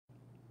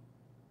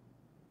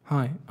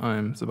Hi,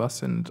 I'm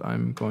Sebastian and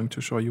I'm going to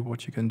show you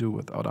what you can do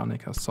with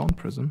Audanika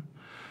Soundprism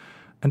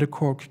and a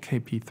Korg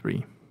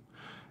Kp3.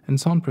 In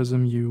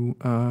Soundprism you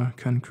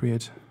can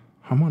create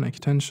harmonic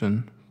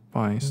tension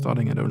by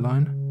starting at a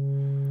line,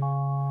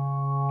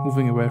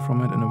 moving away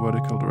from it in a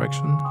vertical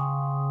direction,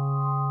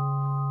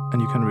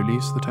 and you can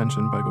release the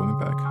tension by going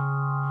back.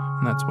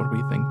 And that's what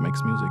we think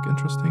makes music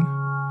interesting.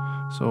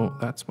 So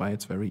that's why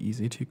it's very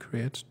easy to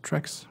create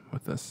tracks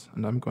with this,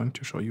 and I'm going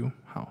to show you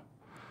how.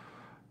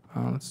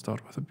 Let's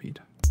start with a beat.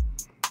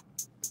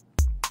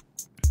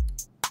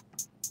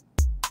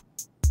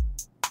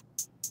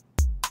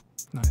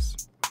 Nice.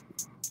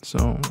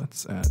 So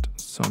let's add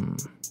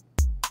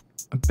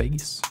a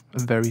bass, a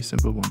very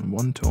simple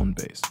one tone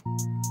bass.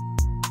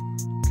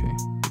 Okay,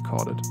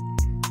 record it.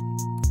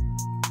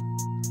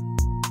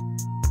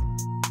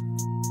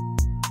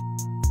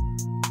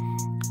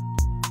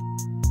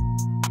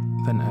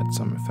 Then add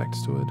some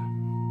effects to it.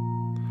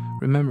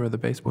 Remember, the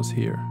bass was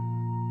here,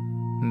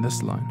 in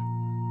this line.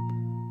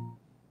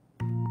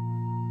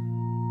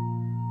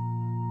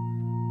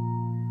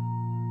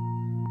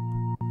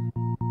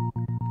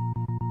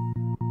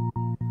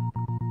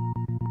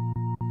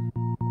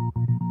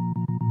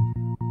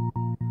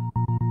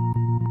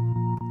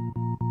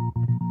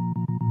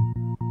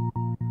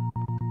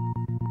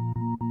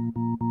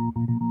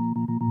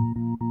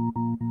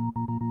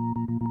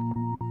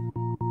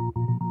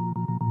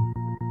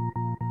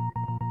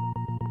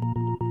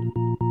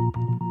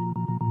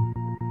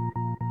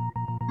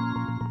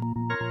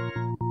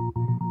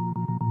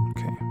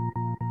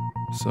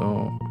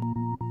 So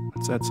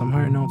let's add some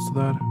higher notes to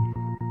that.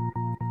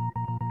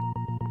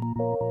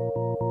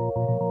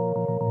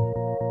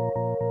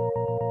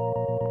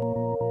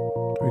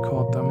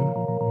 Record them.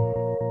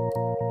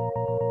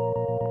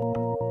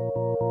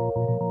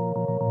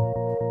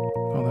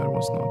 Oh, that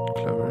was not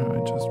clever. I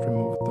just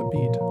removed the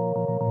beat.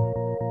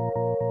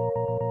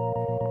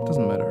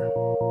 Doesn't matter.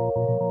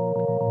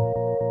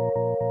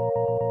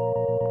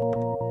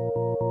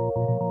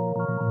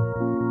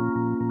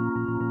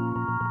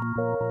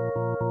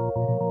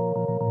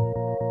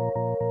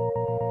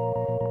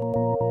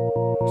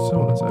 So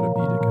let's add a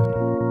beat again.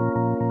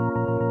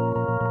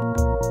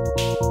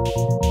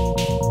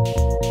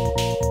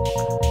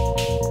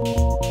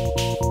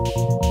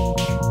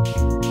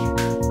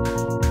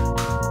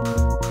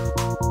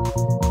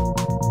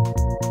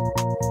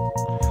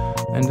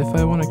 And if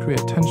I want to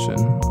create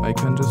tension, I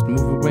can just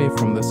move away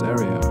from this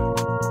area.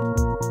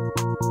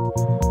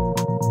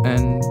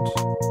 And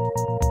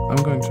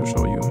I'm going to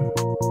show you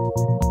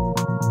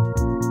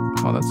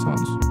how that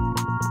sounds.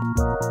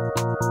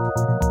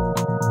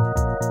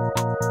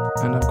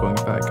 And I'm going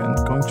back and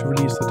going to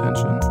release the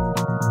tension.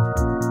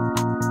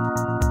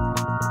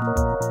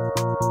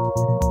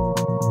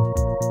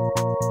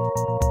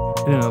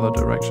 In another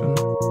direction.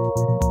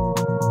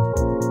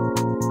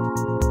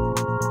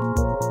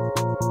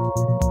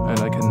 And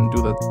I can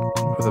do that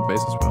with the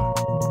bass as well.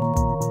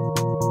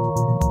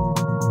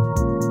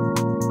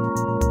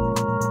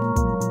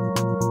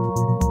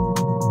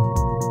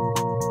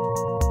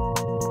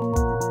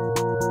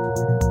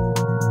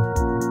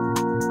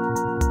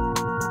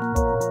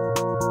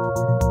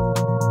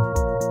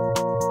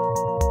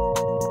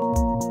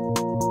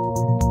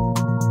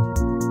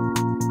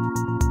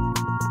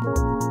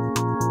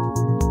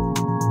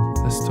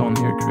 This tone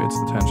here creates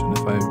the tension.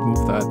 If I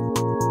move that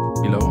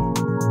below,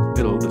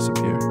 it'll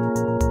disappear.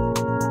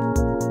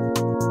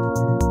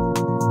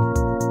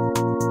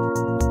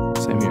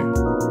 Same here.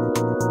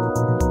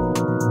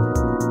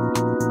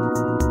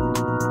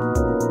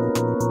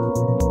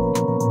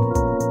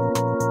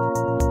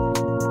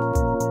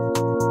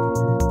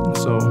 And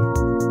so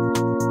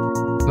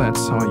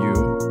that's how you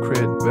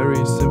create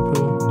very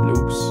simple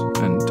loops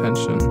and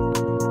tension.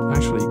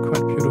 Actually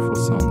quite beautiful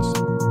sounds.